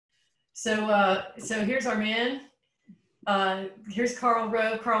So here's our man. Here's Karl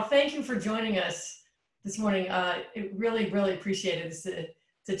Rove. Karl, thank you for joining us this morning. It really appreciate it.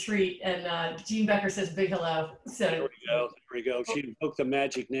 It's a treat. And Jean Becker says big hello. So there we go. There we go. She invoked the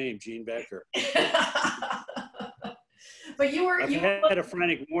magic name, Jean Becker. But I've had a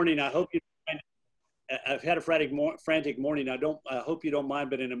frantic morning. I hope you. I've had a frantic morning. I hope you don't mind.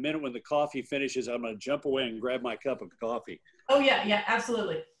 But in a minute, when the coffee finishes, I'm going to jump away and grab my cup of coffee. Oh yeah,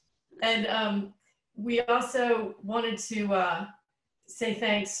 absolutely. And we also wanted to say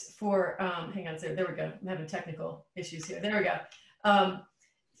thanks for. Hang on, there we go. I'm having technical issues here. There we go.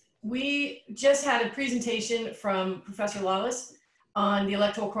 We just had a presentation from Professor Lawless on the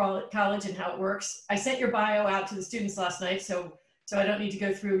Electoral College and how it works. I sent your bio out to the students last night, so I don't need to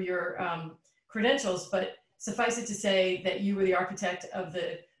go through your credentials, but suffice it to say that you were the architect of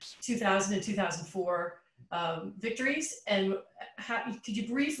the 2000 and 2004 victories. And could you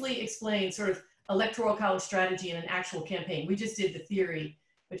briefly explain sort of electoral college strategy in an actual campaign? We just did the theory,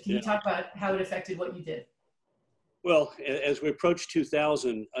 but can you talk about how it affected what you did? Well, as we approach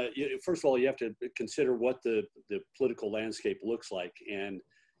 2000, first of all, you have to consider what the political landscape looks like, and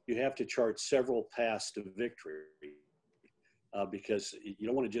you have to chart several paths to victory because you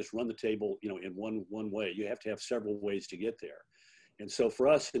don't want to just run the table, in one way. You have to have several ways to get there. And so for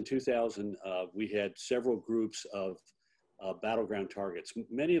us in 2000, we had several groups of battleground targets.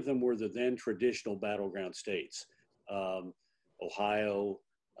 Many of them were the then traditional battleground states: Ohio,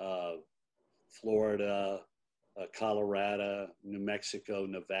 Florida, Colorado, New Mexico,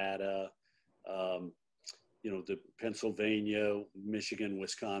 Nevada, the Pennsylvania, Michigan,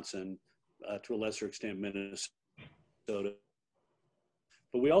 Wisconsin, to a lesser extent, Minnesota.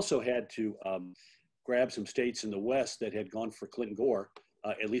 But we also had to grab some states in the West that had gone for Clinton Gore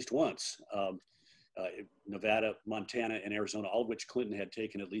at least once. Nevada, Montana, and Arizona, all of which Clinton had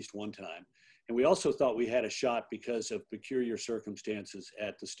taken at least one time. And we also thought we had a shot because of peculiar circumstances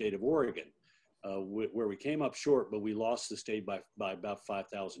at the state of Oregon, where we came up short, but we lost the state by about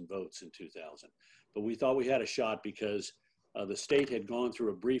 5,000 votes in 2000. But we thought we had a shot because the state had gone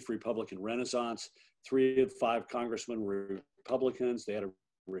through a brief Republican renaissance. 3 of 5 congressmen were Republicans. They had a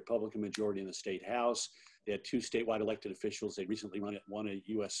Republican majority in the state house. They had 2 statewide elected officials. They recently won a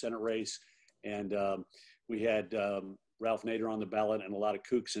U.S. Senate race. And we had Ralph Nader on the ballot and a lot of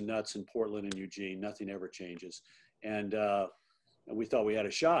kooks and nuts in Portland and Eugene. Nothing ever changes. And we thought we had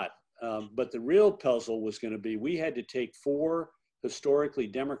a shot. But the real puzzle was going to be, we had to take 4 historically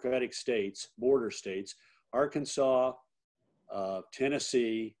Democratic states, border states: Arkansas,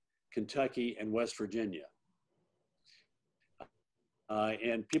 Tennessee, Kentucky, and West Virginia.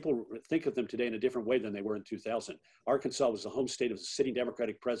 And people think of them today in a different way than they were in 2000. Arkansas was the home state of the sitting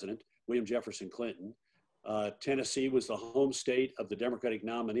Democratic president, William Jefferson Clinton. Tennessee was the home state of the Democratic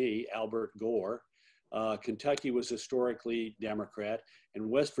nominee, Albert Gore. Kentucky was historically Democrat, and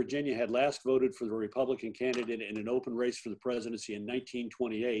West Virginia had last voted for the Republican candidate in an open race for the presidency in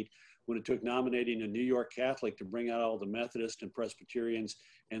 1928, when it took nominating a New York Catholic to bring out all the Methodists and Presbyterians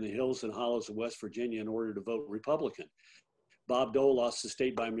and the hills and hollows of West Virginia in order to vote Republican. Bob Dole lost the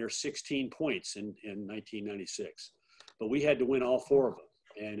state by a mere 16 points in 1996, but we had to win all 4 of them.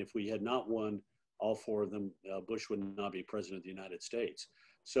 And if we had not won all 4 of them, Bush would not be president of the United States.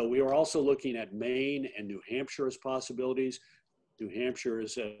 So we were also looking at Maine and New Hampshire as possibilities. New Hampshire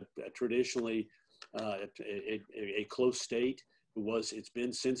is traditionally a close state. It's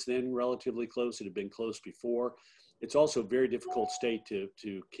been since then relatively close. It had been close before. It's also a very difficult state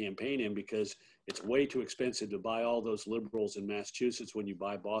to campaign in because it's way too expensive to buy all those liberals in Massachusetts when you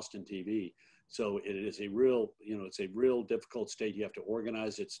buy Boston TV. So it is a real, it's a real difficult state. You have to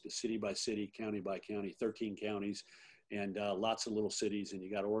organize it city by city, county by county, 13 counties. And lots of little cities, and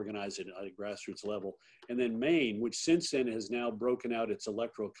you got to organize it at a grassroots level. And then Maine, which since then has now broken out its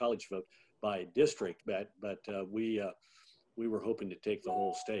electoral college vote by district, but we were hoping to take the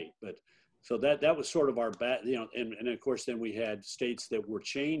whole state. But so that was sort of our and of course then we had states that were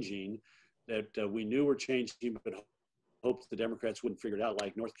changing, that we knew were changing, but hoped the Democrats wouldn't figure it out,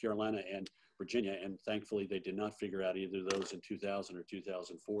 like North Carolina and Virginia. And thankfully they did not figure out either of those in 2000 or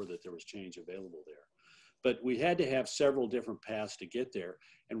 2004 that there was change available there. But we had to have several different paths to get there.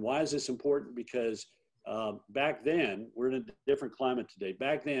 And why is this important? Because back then, we're in a different climate today.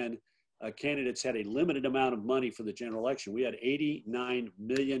 Back then, candidates had a limited amount of money for the general election. We had $89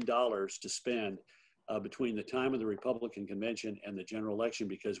 million to spend between the time of the Republican convention and the general election,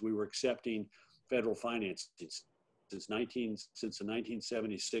 because we were accepting federal financing. Since the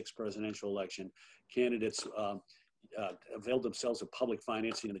 1976 presidential election, candidates availed themselves of public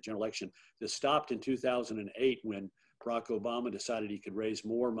financing in the general election. This stopped in 2008 when Barack Obama decided he could raise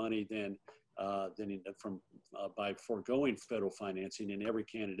more money by foregoing federal financing, and every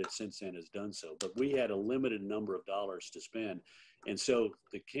candidate since then has done so. But we had a limited number of dollars to spend, and so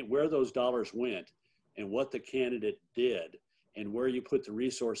where those dollars went, and what the candidate did, and where you put the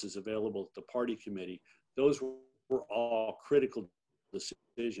resources available at the party committee, those were all critical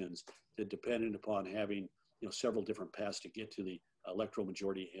decisions that depended upon having several different paths to get to the electoral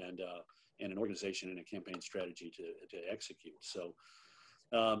majority and an organization and a campaign strategy to execute. So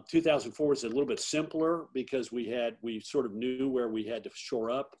 2004 was a little bit simpler because we sort of knew where we had to shore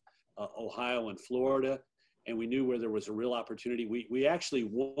up, Ohio and Florida, and we knew where there was a real opportunity. We actually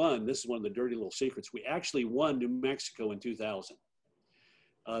won. This is one of the dirty little secrets. We actually won New Mexico in 2000.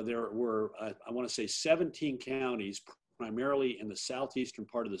 There were, I want to say, 17 counties, primarily in the southeastern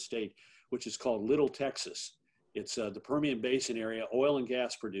part of the state, which is called Little Texas. It's the Permian Basin area, oil and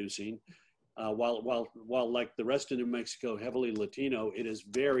gas producing. While like the rest of New Mexico, heavily Latino, it is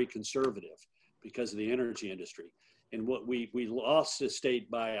very conservative because of the energy industry. And what we lost the state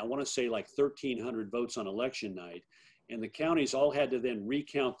by, I want to say, like 1,300 votes on election night. And the counties all had to then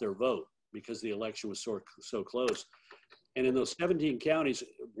recount their vote because the election was so close. And in those 17 counties,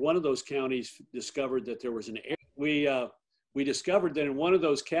 one of those counties discovered that there was an error. We discovered that in one of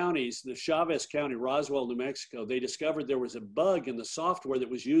those counties, the Chavez County, Roswell, New Mexico, they discovered there was a bug in the software that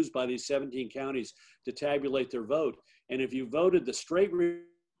was used by these 17 counties to tabulate their vote. And if you voted the straight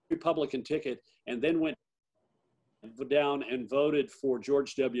Republican ticket and then went down and voted for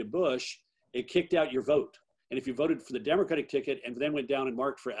George W. Bush, it kicked out your vote. And if you voted for the Democratic ticket and then went down and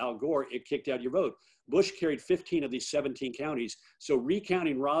marked for Al Gore, it kicked out your vote. Bush carried 15 of these 17 counties. So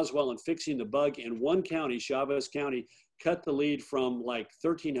recounting Roswell and fixing the bug in one county, Chavez County, cut the lead from like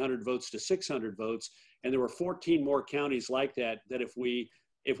 1,300 votes to 600 votes. And there were 14 more counties like that, that if we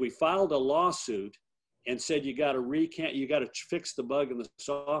filed a lawsuit and said, you got to recount, you got to fix the bug in the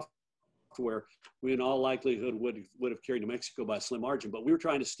software, we in all likelihood would have carried New Mexico by a slim margin. But we were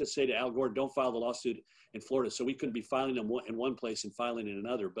trying to say to Al Gore, don't file the lawsuit in Florida. So we couldn't be filing them in one place and filing in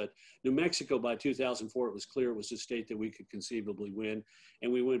another. But New Mexico, by 2004, it was clear it was a state that we could conceivably win.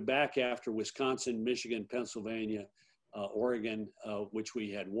 And we went back after Wisconsin, Michigan, Pennsylvania, Oregon, which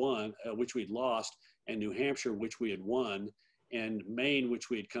we had won, which we'd lost, and New Hampshire, which we had won, and Maine, which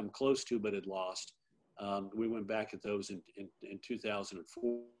we had come close to but had lost. We went back at those in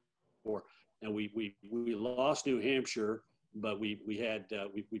 2004. And we lost New Hampshire, but we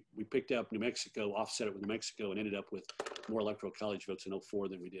picked up New Mexico, offset it with New Mexico, and ended up with more electoral college votes in 2004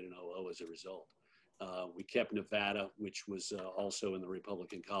 than we did in 2000 as a result. We kept Nevada, which was also in the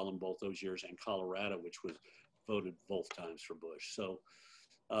Republican column both those years, and Colorado, which was voted both times for Bush. So,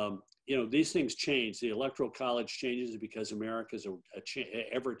 these things change. The electoral college changes because America is a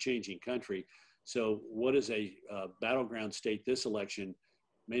ever-changing country. So what is a battleground state this election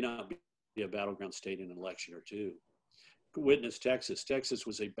may not be a battleground state in an election or two. Witness Texas. Texas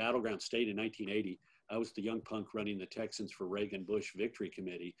was a battleground state in 1980. I was the young punk running the Texans for Reagan-Bush Victory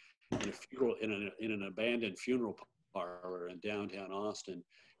Committee in an abandoned funeral parlor in downtown Austin.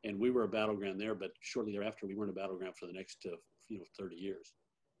 And we were a battleground there, but shortly thereafter, we weren't a battleground for the next 30 years.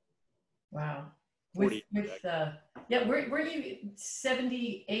 Wow. 40. Weren't you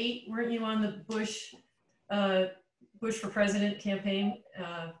 78? Weren't you on the Bush for president campaign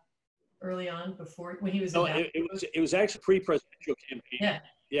early on, before when he was? No, it was actually pre-presidential campaign.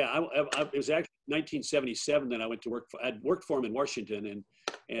 Yeah. It was actually 1977 that I went to work for. I'd worked for him in Washington,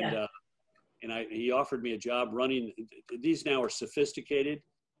 and he offered me a job running. These now are sophisticated.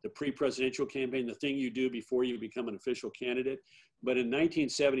 The pre-presidential campaign, the thing you do before you become an official candidate. But in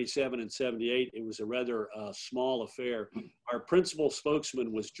 1977 and 78, it was a rather small affair. Our principal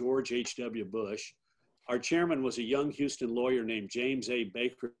spokesman was George H.W. Bush. Our chairman was a young Houston lawyer named James A.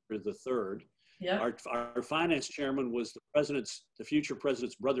 Baker III. Yeah. Our finance chairman was the future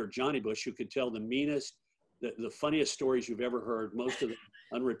president's brother, Johnny Bush, who could tell the meanest, the funniest stories you've ever heard, most of them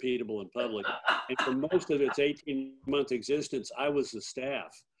unrepeatable in public. And for most of its 18-month existence, I was the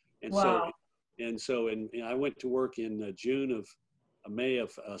staff. And wow. so I went to work in May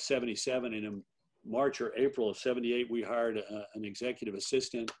of 77, and in March or April of 78, we hired an executive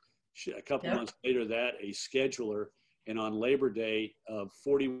assistant. A couple months later, a scheduler, and on Labor Day,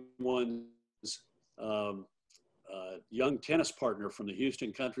 41's young tennis partner from the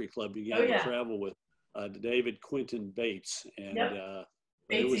Houston Country Club began to travel with David Quinton Bates, and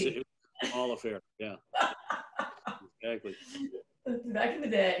it was a small affair. Yeah, exactly. Back in the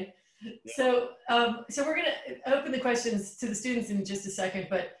day. Yeah. So we're going to open the questions to the students in just a second,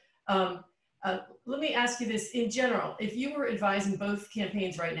 but let me ask you this in general. If you were advising both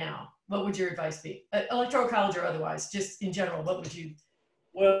campaigns right now, what would your advice be? Electoral college or otherwise, just in general, what would you?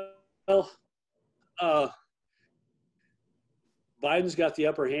 Well, uh, Biden's got the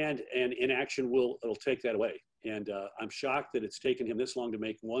upper hand, and inaction will take that away. And I'm shocked that it's taken him this long to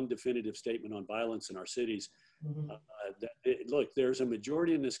make one definitive statement on violence in our cities. Mm-hmm. Look, there's a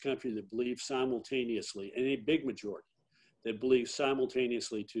majority in this country that believes simultaneously, and a big majority that believes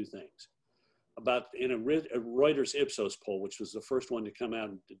simultaneously two things. In a Reuters Ipsos poll, which was the first one to come out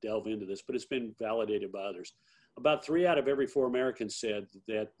and to delve into this, but it's been validated by others. About 3 out of every 4 Americans said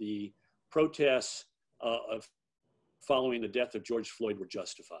that the protests following the death of George Floyd were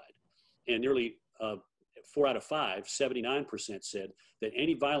justified. And nearly 4 out of 5, 79% said that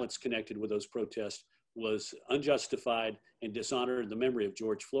any violence connected with those protests was unjustified and dishonored the memory of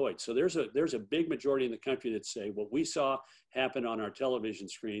George Floyd. So there's a big majority in the country that say what we saw happen on our television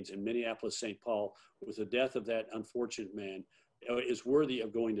screens in Minneapolis, St. Paul, with the death of that unfortunate man, is worthy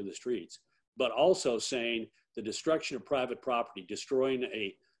of going to the streets. But also saying the destruction of private property, destroying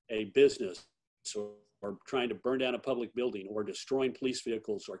a business, or trying to burn down a public building, or destroying police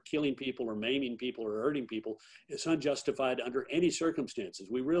vehicles, or killing people, or maiming people, or hurting people, is unjustified under any circumstances.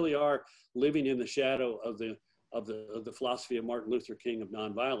 We really are living in the shadow of the philosophy of Martin Luther King of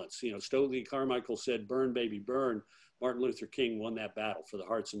nonviolence. You know, Stokely Carmichael said, "Burn, baby, burn." Martin Luther King won that battle for the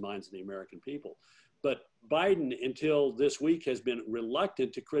hearts and minds of the American people. But Biden, until this week, has been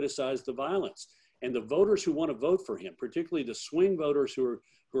reluctant to criticize the violence. And the voters who want to vote for him, particularly the swing voters who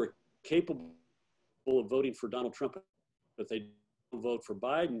are capable of voting for Donald Trump, but they don't vote for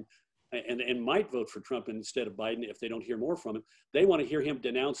Biden, and might vote for Trump instead of Biden if they don't hear more from him. They want to hear him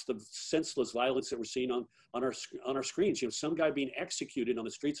denounce the senseless violence that we're seeing on our screens. You know, some guy being executed on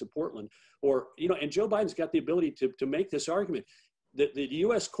the streets of Portland, or, you know, and Joe Biden's got the ability to make this argument. The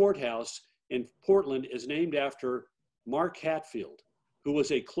U.S. courthouse in Portland is named after Mark Hatfield, who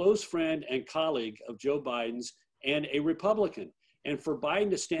was a close friend and colleague of Joe Biden's and a Republican. And for Biden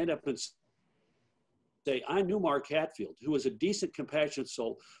to stand up and say, "I knew Mark Hatfield, who was a decent, compassionate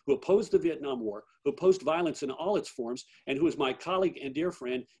soul, who opposed the Vietnam War, who opposed violence in all its forms, and who is my colleague and dear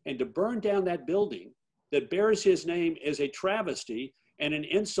friend," and to burn down that building that bears his name is a travesty and an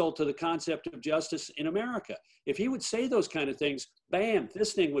insult to the concept of justice in America. If he would say those kind of things, bam,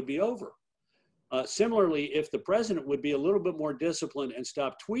 this thing would be over. Similarly, if the president would be a little bit more disciplined and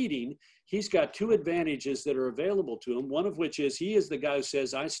stop tweeting, he's got 2 advantages that are available to him, one of which is he is the guy who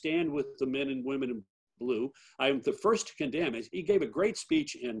says, "I stand with the men and women in blue. I am the first to condemn it." He gave a great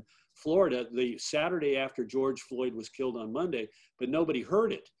speech in Florida the Saturday after George Floyd was killed on Monday, but nobody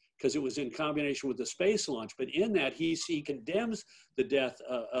heard it because it was in combination with the space launch. But in that, he condemns the death,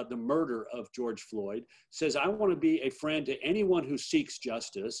 the murder of George Floyd, says, "I want to be a friend to anyone who seeks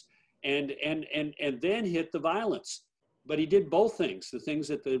justice," and then hit the violence. But he did both things, the things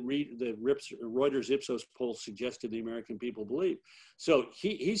that the Reuters Ipsos poll suggested the American people believe. So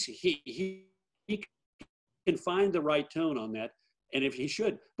he can find the right tone on that, and if he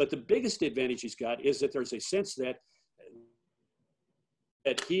should. But the biggest advantage he's got is that there's a sense that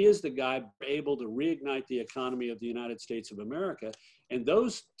he is the guy able to reignite the economy of the United States of America. And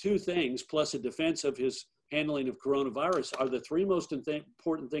those 2 things, plus a defense of his handling of coronavirus, are the 3 most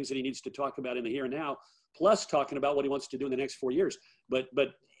important things that he needs to talk about in the here and now, plus talking about what he wants to do in the next 4 years. But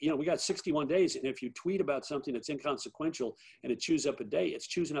you know, we got 61 days, and if you tweet about something that's inconsequential and it chews up a day, it's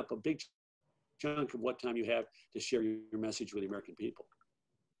choosing up a big chunk of what time you have to share your message with the American people.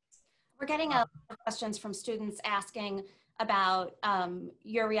 We're getting a lot of questions from students asking about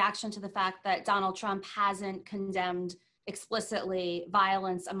your reaction to the fact that Donald Trump hasn't condemned explicitly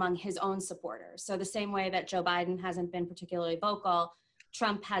violence among his own supporters. So the same way that Joe Biden hasn't been particularly vocal,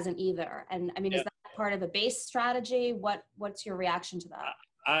 Trump hasn't either. And I mean, is that part of a base strategy? What's your reaction to that?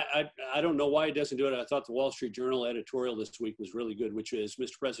 I don't know why he doesn't do it. I thought the Wall Street Journal editorial this week was really good, which is,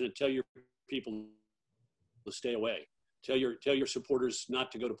 "Mr. President, tell your people to stay away. Tell your supporters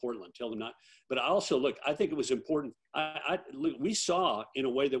not to go to Portland. Tell them not." But also, look, I think it was important. Look, we saw in a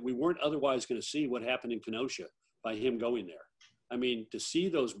way that we weren't otherwise going to see what happened in Kenosha by him going there. I mean, to see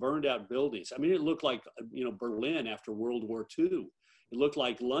those burned out buildings. I mean, it looked like, you know, Berlin after World War II. It looked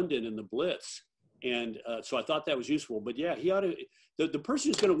like London in the Blitz. And so I thought that was useful. But yeah, he ought to. The person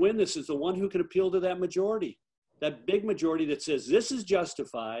who's going to win this is the one who can appeal to that majority, that big majority that says this is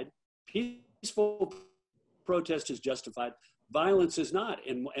justified, peaceful protest is justified, violence is not.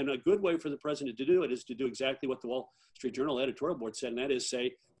 And a good way for the president to do it is to do exactly what the Wall Street Journal editorial board said, and that is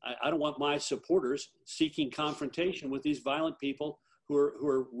say, I don't want my supporters seeking confrontation with these violent people who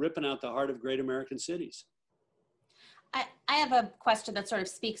are ripping out the heart of great American cities. I have a question that sort of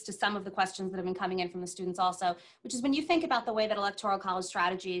speaks to some of the questions that have been coming in from the students also, which is when you think about the way that electoral college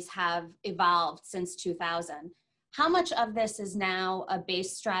strategies have evolved since 2000, how much of this is now a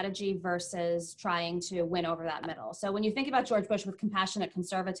base strategy versus trying to win over that middle? So when you think about George Bush with compassionate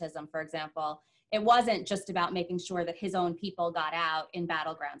conservatism, for example, it wasn't just about making sure that his own people got out in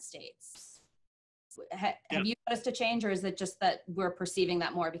battleground states. Have you noticed a change, or is it just that we're perceiving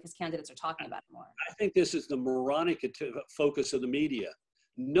that more because candidates are talking about it more? I think this is the moronic focus of the media.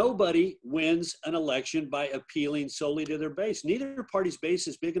 Nobody wins an election by appealing solely to their base. Neither party's base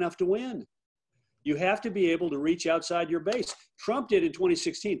is big enough to win. You have to be able to reach outside your base. Trump did in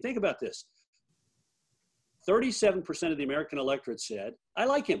 2016. Think about this. 37% of the American electorate said, I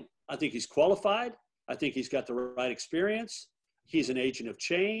like him. I think he's qualified. I think he's got the right experience. He's an agent of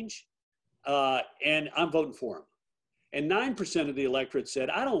change. And I'm voting for him. And 9% of the electorate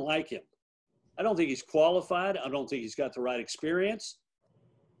said, I don't like him. I don't think he's qualified. I don't think he's got the right experience.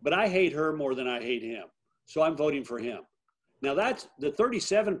 But I hate her more than I hate him. So I'm voting for him. Now that's the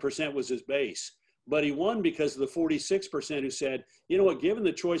 37% was his base. But he won because of the 46% who said, you know what, given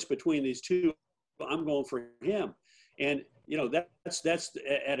the choice between these two, I'm going for him. And, you know, that's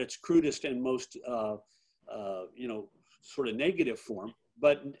at its crudest and most, you know, sort of negative form.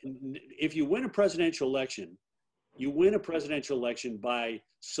 But if you win a presidential election, you win a presidential election by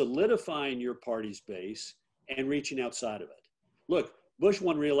solidifying your party's base and reaching outside of it. Look, Bush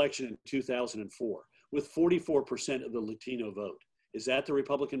won re-election in 2004 with 44% of the Latino vote. Is that the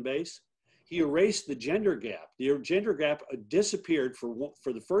Republican base? He erased the gender gap. The gender gap disappeared for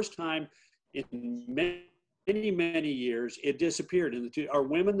the first time in many years. It disappeared. Are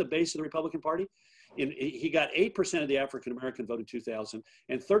women the base of the Republican Party? He got 8% of the African-American vote in 2000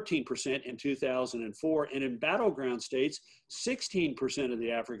 and 13% in 2004. And in battleground states, 16% of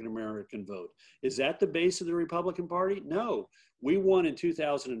the African-American vote. Is that the base of the Republican Party? No. We won in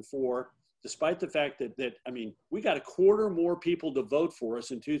 2004, despite the fact that I mean, we got a quarter more people to vote for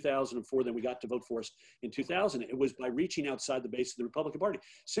us in 2004 than we got to vote for us in 2000. It was by reaching outside the base of the Republican Party.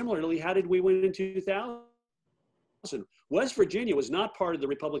 Similarly, how did we win in 2000? West Virginia was not part of the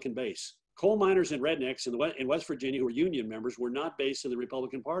Republican base. Coal miners and rednecks in West Virginia who were union members were not base of the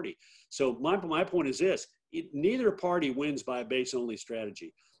Republican Party. So my point is this, neither party wins by a base-only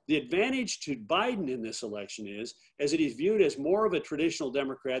strategy. The advantage to Biden in this election is that he's viewed as more of a traditional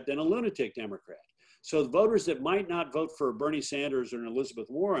Democrat than a lunatic Democrat. So the voters that might not vote for Bernie Sanders or Elizabeth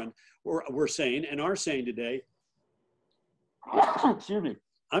Warren were saying and are saying today, excuse me,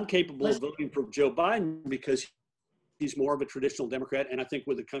 I'm capable of voting for Joe Biden because he's more of a traditional Democrat, and I think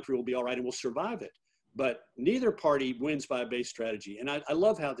the country will be all right and we'll survive it. But neither party wins by a base strategy. And I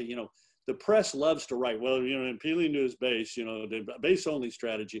love how the press loves to write, well, appealing to his base, the base-only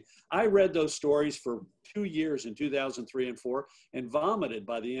strategy. I read those stories for 2 years in 2003 and 4 and vomited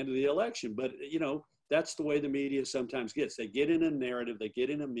by the end of the election. But, that's the way the media sometimes gets. They get in a narrative, they get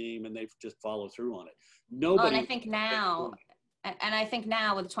in a meme, and they just follow through on it. Nobody. Well, and I think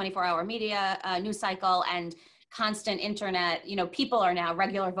now with the 24-hour media news cycle and constant internet, people are now,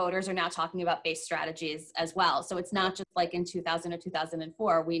 regular voters are now talking about base strategies as well. So it's not just like in 2000 or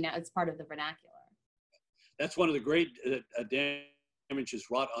 2004, it's part of the vernacular. That's one of the great damages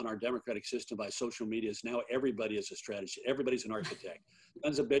wrought on our democratic system by social media is now everybody is a strategist. Everybody's an architect.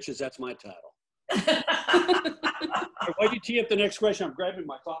 Sons of bitches, that's my title. Why do you tee up the next question? I'm grabbing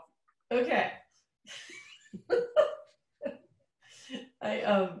my coffee. Okay.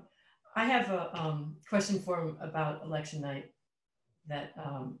 I have a question for him about election night that,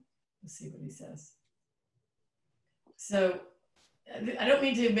 let's see what he says. So I don't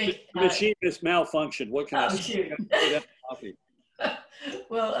mean to make— the machine is malfunctioned. What can I say? Shoot.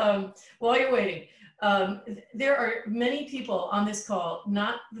 Well, while you're waiting, there are many people on this call,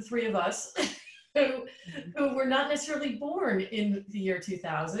 not the three of us, who were not necessarily born in the year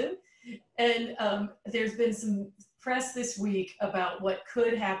 2000. And there's been some press this week about what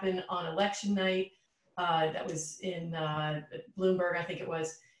could happen on election night. That was in Bloomberg, I think it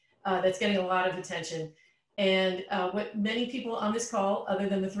was, that's getting a lot of attention. And what many people on this call, other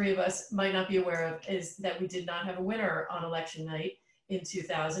than the three of us, might not be aware of is that we did not have a winner on election night in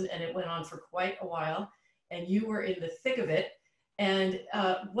 2000, and it went on for quite a while, and you were in the thick of it. And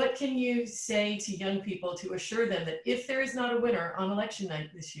what can you say to young people to assure them that if there is not a winner on election night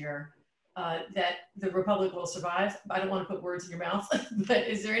this year, that the Republic will survive? I don't want to put words in your mouth, but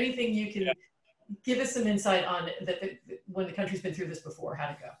is there anything you can give us some insight on that when the country's been through this before, how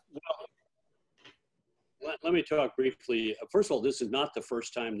to go? Well, let me talk briefly. First of all, this is not the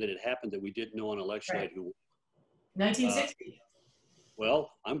first time that it happened that we didn't know on election night who won. 1960.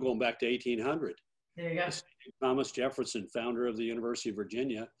 Well, I'm going back to 1800. There you go. Thomas Jefferson, founder of the University of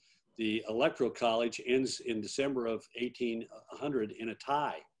Virginia, the Electoral College ends in December of 1800 in a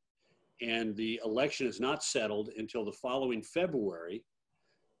tie. And the election is not settled until the following February,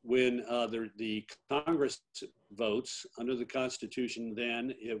 when the Congress votes under the Constitution.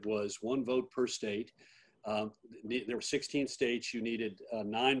 Then it was one vote per state. There were 16 states. You needed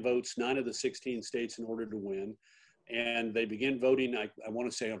 9 votes, 9 of the 16 states in order to win. And they begin voting, I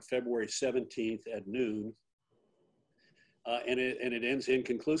want to say on February 17th at noon. And it ends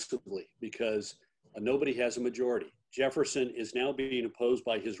inconclusively because nobody has a majority. Jefferson is now being opposed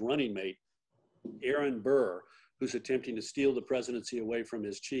by his running mate, Aaron Burr, who's attempting to steal the presidency away from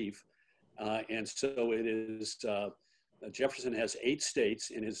his chief. And so it is, Jefferson has 8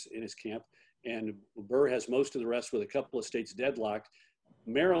 states in his camp, and Burr has most of the rest, with a couple of states deadlocked.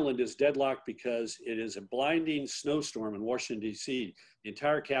 Maryland is deadlocked because it is a blinding snowstorm in Washington, D.C. The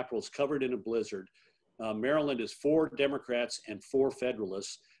entire capital is covered in a blizzard. Maryland is 4 Democrats and 4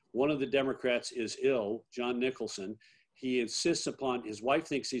 Federalists. One of the Democrats is ill, John Nicholson. He insists upon, his wife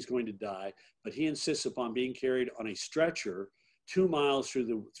thinks he's going to die, but he insists upon being carried on a stretcher 2 miles through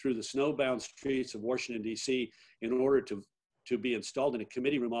the snowbound streets of Washington, D.C. in order to be installed in a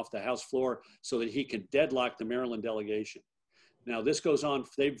committee room off the House floor so that he can deadlock the Maryland delegation. Now this goes on,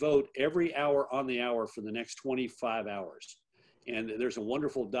 they vote every hour on the hour for the next 25 hours. And there's a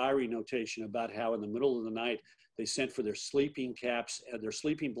wonderful diary notation about how in the middle of the night, they sent for their sleeping caps, their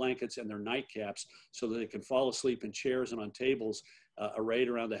sleeping blankets and their nightcaps so that they can fall asleep in chairs and on tables arrayed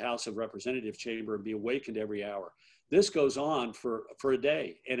around the House of Representatives chamber and be awakened every hour. This goes on for a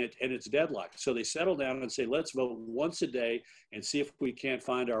day, and it's deadlocked. So they settle down and say, let's vote once a day and see if we can't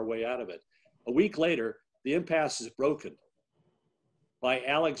find our way out of it. A week later, the impasse is broken by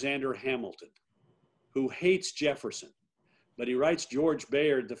Alexander Hamilton, who hates Jefferson. But he writes George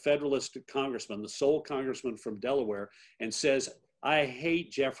Bayard, the Federalist congressman, the sole congressman from Delaware, and says, I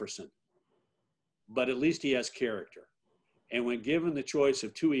hate Jefferson, but at least he has character. And when given the choice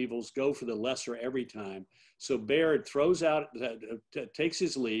of 2 evils, go for the lesser every time. So Bayard throws out, takes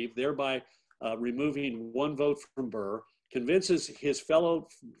his leave, thereby removing 1 vote from Burr, convinces his fellow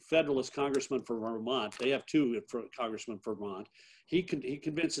Federalist congressman from Vermont, they have 2 congressmen from Vermont, he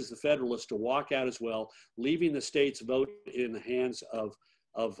convinces the Federalists to walk out as well, leaving the state's vote in the hands of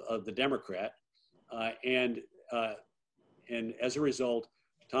the Democrat. And as a result,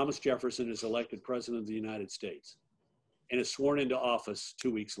 Thomas Jefferson is elected president of the United States and is sworn into office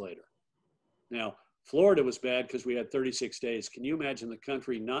 2 weeks later. Now, Florida was bad because we had 36 days. Can you imagine the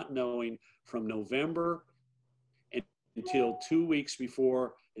country not knowing from November until 2 weeks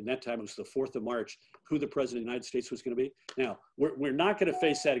before, in that time it was the 4th of March, who the president of the United States was going to be? Now, we're not going to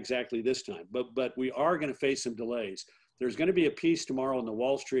face that exactly this time, but we are going to face some delays. There's going to be a piece tomorrow in the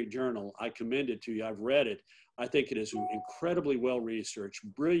Wall Street Journal. I commend it to you. I've read it. I think it is incredibly well researched,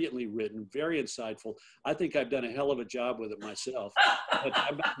 brilliantly written, very insightful. I think I've done a hell of a job with it myself. But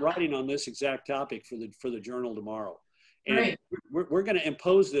I'm writing on this exact topic for the Journal tomorrow. And right. we're going to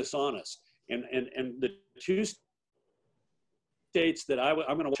impose this on us. And the 2 states that I'm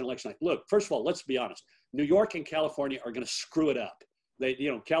going to watch an election like, look, first of all, let's be honest. New York and California are going to screw it up.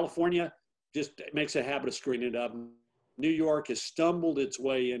 California just makes a habit of screwing it up. New York has stumbled its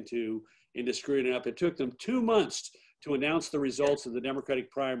way into screwing it up. It took them 2 months to announce the results of the Democratic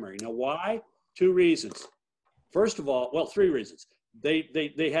primary. Now, why? 2 reasons. First of all, well, 3 reasons.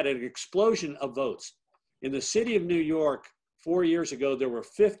 They had an explosion of votes. In the city of New York, 4 years ago, there were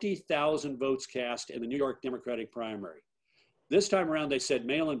 50,000 votes cast in the New York Democratic primary. This time around, they said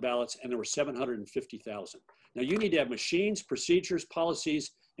mail-in ballots, and there were 750,000. Now, you need to have machines, procedures,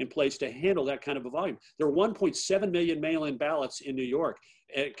 policies in place to handle that kind of a volume. There are 1.7 million mail-in ballots in New York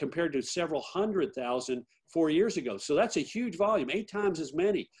compared to several 100,000 4 years ago. So that's a huge volume, 8 times as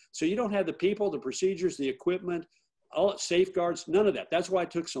many. So you don't have the people, the procedures, the equipment, all safeguards, none of that. That's why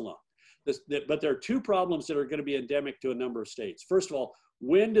it took so long. But there are 2 problems that are going to be endemic to a number of states. First of all,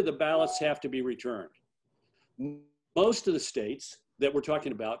 when do the ballots have to be returned? Most of the states that we're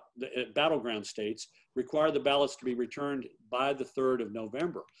talking about, the battleground states, require the ballots to be returned by the 3rd of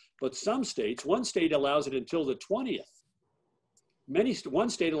November. But some states, one state allows it until the 20th. One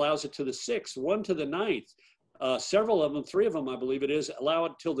state allows it to the 6th, one to the 9th. Several of them, 3 of them, I believe it is, allow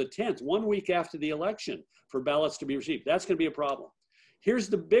it till the 10th, 1 week after the election for ballots to be received. That's going to be a problem. Here's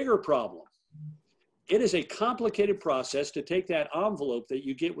the bigger problem. It is a complicated process to take that envelope that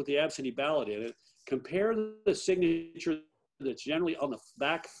you get with the absentee ballot in it, compare the signature that's generally on the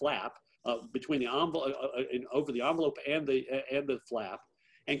back flap between the envelope, over the envelope and the flap,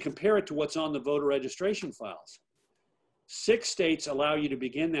 and compare it to what's on the voter registration files. 6 states allow you to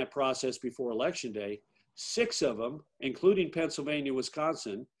begin that process before Election Day. 6 of them, including Pennsylvania,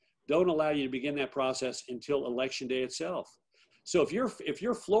 Wisconsin, don't allow you to begin that process until election day itself. So if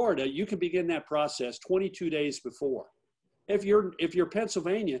you're Florida, you can begin that process 22 days before. If you're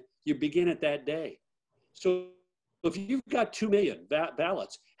Pennsylvania, you begin it that day. So if you've got 2 million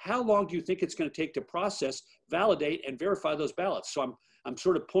ballots, how long do you think it's going to take to process, validate, and verify those ballots? So I'm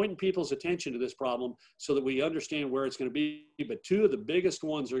sort of pointing people's attention to this problem so that we understand where it's going to be. But 2 of the biggest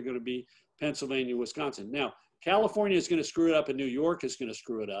ones are going to be Pennsylvania, Wisconsin. Now, California is going to screw it up and New York is going to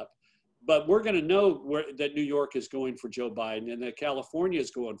screw it up. But we're going to know that New York is going for Joe Biden and that California is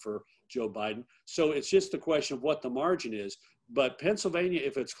going for Joe Biden. So it's just a question of what the margin is. But Pennsylvania,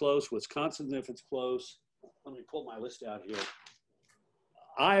 if it's close, Wisconsin, if it's close, let me pull my list out here.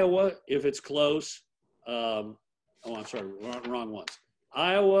 Iowa, if it's close, oh, I'm sorry, wrong ones.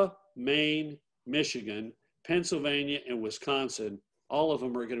 Iowa, Maine, Michigan, Pennsylvania, and Wisconsin, all of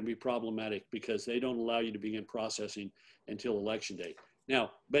them are going to be problematic because they don't allow you to begin processing until election day.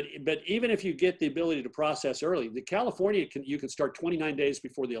 Now, but even if you get the ability to process early, the California you can start 29 days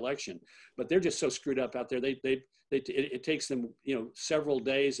before the election, but they're just so screwed up out there. It takes them, you know, several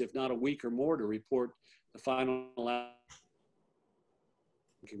days, if not a week or more, to report the final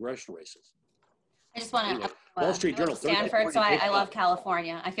congressional races. I just want to anyway, Wall Street Journal, Stanford, so I love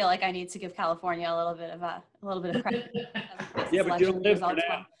California. I feel like I need to give California a little bit of credit. Yeah, but you don't live there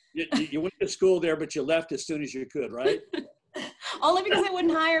now. You went to school there, but you left as soon as you could, right? Only because they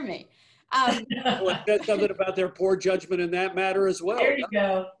wouldn't hire me. Well, that's something about their poor judgment in that matter as well. There you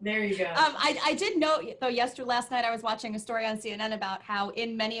go. There you go. I did note, though, last night I was watching a story on CNN about how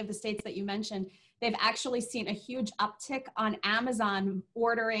in many of the states that you mentioned, they've actually seen a huge uptick on Amazon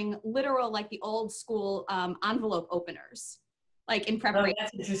ordering literal, like the old school envelope openers, like in preparation. Oh,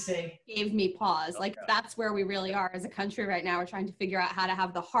 that's interesting. Gave me pause. Like that's where we really are as a country right now. We're trying to figure out how to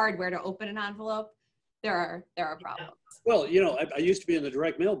have the hardware to open an envelope. There are problems. Well, you know, I used to be in the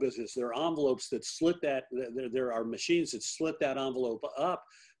direct mail business. There are envelopes that slit that. There are machines that slit that envelope up,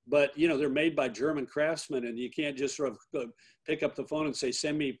 but you know they're made by German craftsmen, and you can't just sort of pick up the phone and say,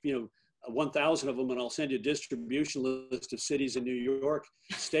 "Send me, you know, 1,000 of them, and I'll send you a distribution list of cities in New York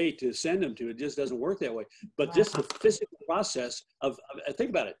State to send them to." It just doesn't work that way. But just the physical process of think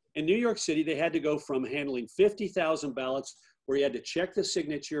about it. In New York City, they had to go from handling 50,000 ballots, where you had to check the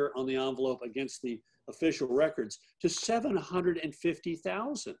signature on the envelope against the official records, to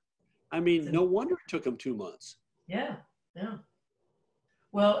 750,000. I mean, no wonder it took them 2 months. Yeah, yeah.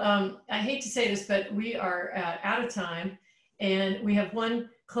 Well, I hate to say this, but we are out of time, and we have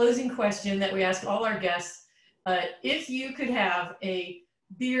one closing question that we ask all our guests. If you could have a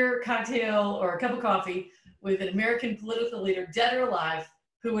beer, cocktail, or a cup of coffee with an American political leader, dead or alive,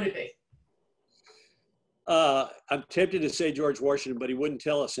 who would it be? I'm tempted to say George Washington, but he wouldn't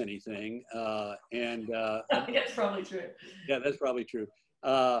tell us anything. I think that's probably true. Yeah, that's probably true.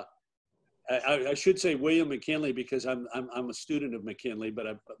 I should say William McKinley because I'm a student of McKinley,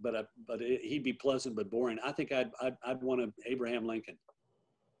 but he'd be pleasant but boring. I think I'd want Abraham Lincoln,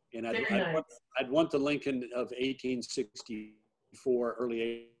 and I'd want the Lincoln of 1864,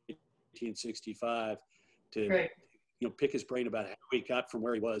 early 1865, to pick his brain about how he got from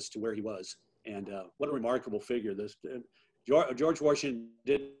where he was to where he was. And what a remarkable figure. This George Washington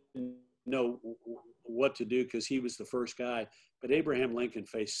didn't know what to do because he was the first guy, but Abraham Lincoln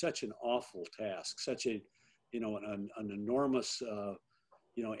faced such an awful task, such a, an enormous, and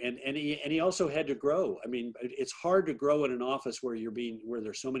he also had to grow. I mean, it's hard to grow in an office where where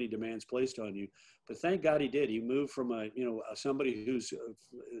there's so many demands placed on you, but thank God he did. He moved from somebody whose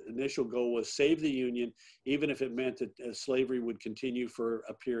initial goal was save the Union, even if it meant that slavery would continue for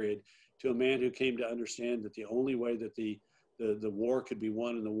a period, to a man who came to understand that the only way that the war could be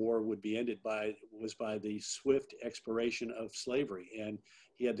won and the war would be ended was by the swift expiration of slavery. And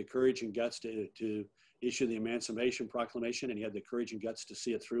he had the courage and guts to issue the Emancipation Proclamation, and he had the courage and guts to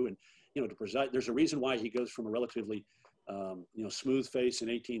see it through. And to preside. There's a reason why he goes from a relatively smooth face in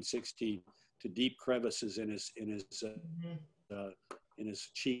 1860 to deep crevices in his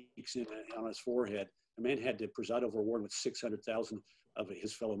cheeks and on his forehead. The man had to preside over a war in which 600,000 of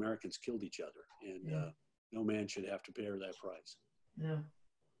his fellow Americans killed each other, and no man should have to bear that price. Yeah.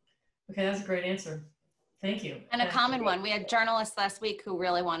 Okay, that's a great answer. Thank you. And a common one. We had journalists last week who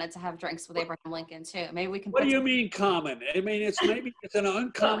really wanted to have drinks with Abraham Lincoln too. Maybe we can. What do you mean common? I mean, it's an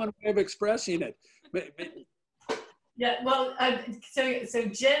uncommon way of expressing it. Yeah. Well, so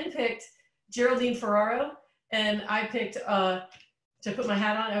Jen picked Geraldine Ferraro, and I picked to put my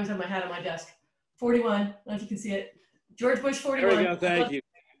hat on. I always have my hat on my desk. 41. I don't know if you can see it. George Bush 41. There we go. Thank you.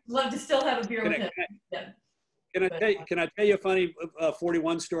 Love to still have a beer with him. Yeah. Can I tell you a funny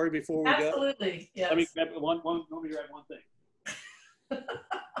 41 story before we go? Absolutely, yes. Let me grab one. Let me grab one thing.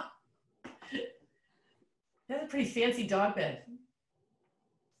 That's a pretty fancy dog bed.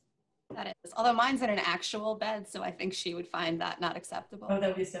 That is, although mine's in an actual bed, so I think she would find that not acceptable. Oh, that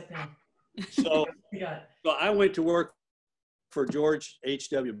would be a step down. So, Yeah. so I went to work for George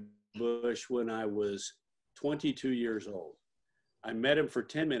H.W. Bush when I was 22 years old. I met him for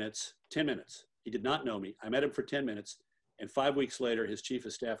 10 minutes. 10 minutes. He did not know me. I met him for 10 minutes. And 5 weeks later, his chief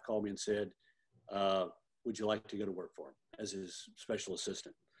of staff called me and said, would you like to go to work for him as his special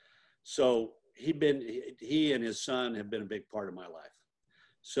assistant? So he and his son have been a big part of my life.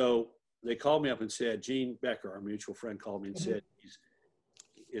 So they called me up and said, Gene Becker, our mutual friend, called me and said,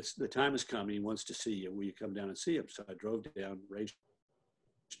 the time has come. He wants to see you. Will you come down and see him? So I drove down, arranged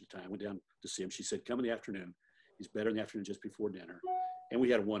the time, went down to see him. She said, come in the afternoon. He's better in the afternoon just before dinner. And we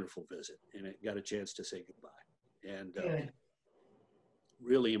had a wonderful visit and I got a chance to say goodbye. And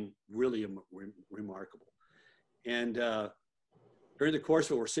really remarkable. And during the course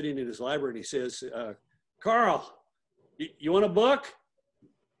of it, we're sitting in his library and he says, Carl, you want a book?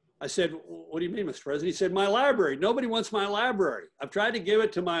 I said, what do you mean, Mr. President? He said, my library. Nobody wants my library. I've tried to give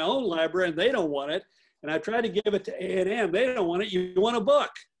it to my own library and they don't want it. And I've tried to give it to A&M. They don't want it. You want a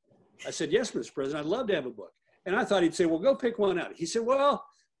book? I said, yes, Mr. President, I'd love to have a book. And I thought he'd say, well, go pick one out. He said, well,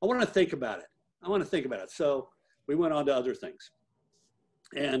 I want to think about it. I want to think about it. So we went on to other things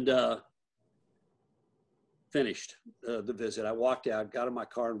and finished the visit. I walked out, got in my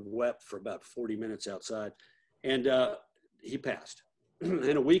car and wept for about 40 minutes outside. And he passed.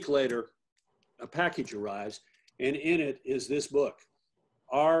 And a week later, a package arrives, and in it is this book,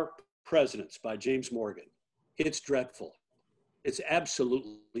 Our Presidents by James Morgan. It's dreadful. It's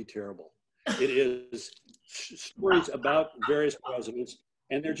absolutely terrible. It is stories about various presidents,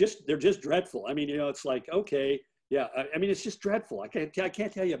 and they're just dreadful. I mean, you know, it's like, okay, yeah. I mean, it's just dreadful. I can't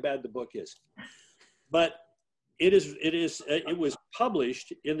tell you how bad the book is, but it was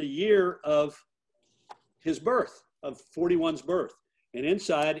published in the year of his birth, of 41's birth. And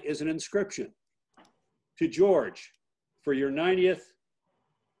inside is an inscription to George for your 90th,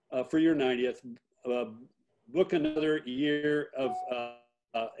 book another year of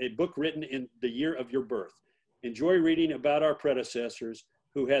a book written in the year of your birth. Enjoy reading about our predecessors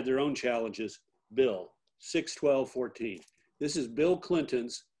who had their own challenges. Bill, 6/12/14. This is Bill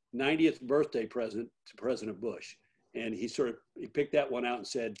Clinton's 90th birthday present to President Bush. And he picked that one out and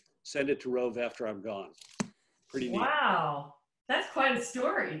said, send it to Rove after I'm gone. Pretty neat. Wow. That's quite a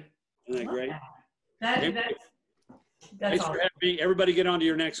story. Isn't that great? That's Thanks awesome. for having me. Everybody get on to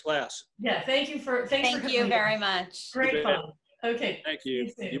your next class. Yeah, thank you Thank you very much. Great fun. Okay. Thank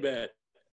you. You bet.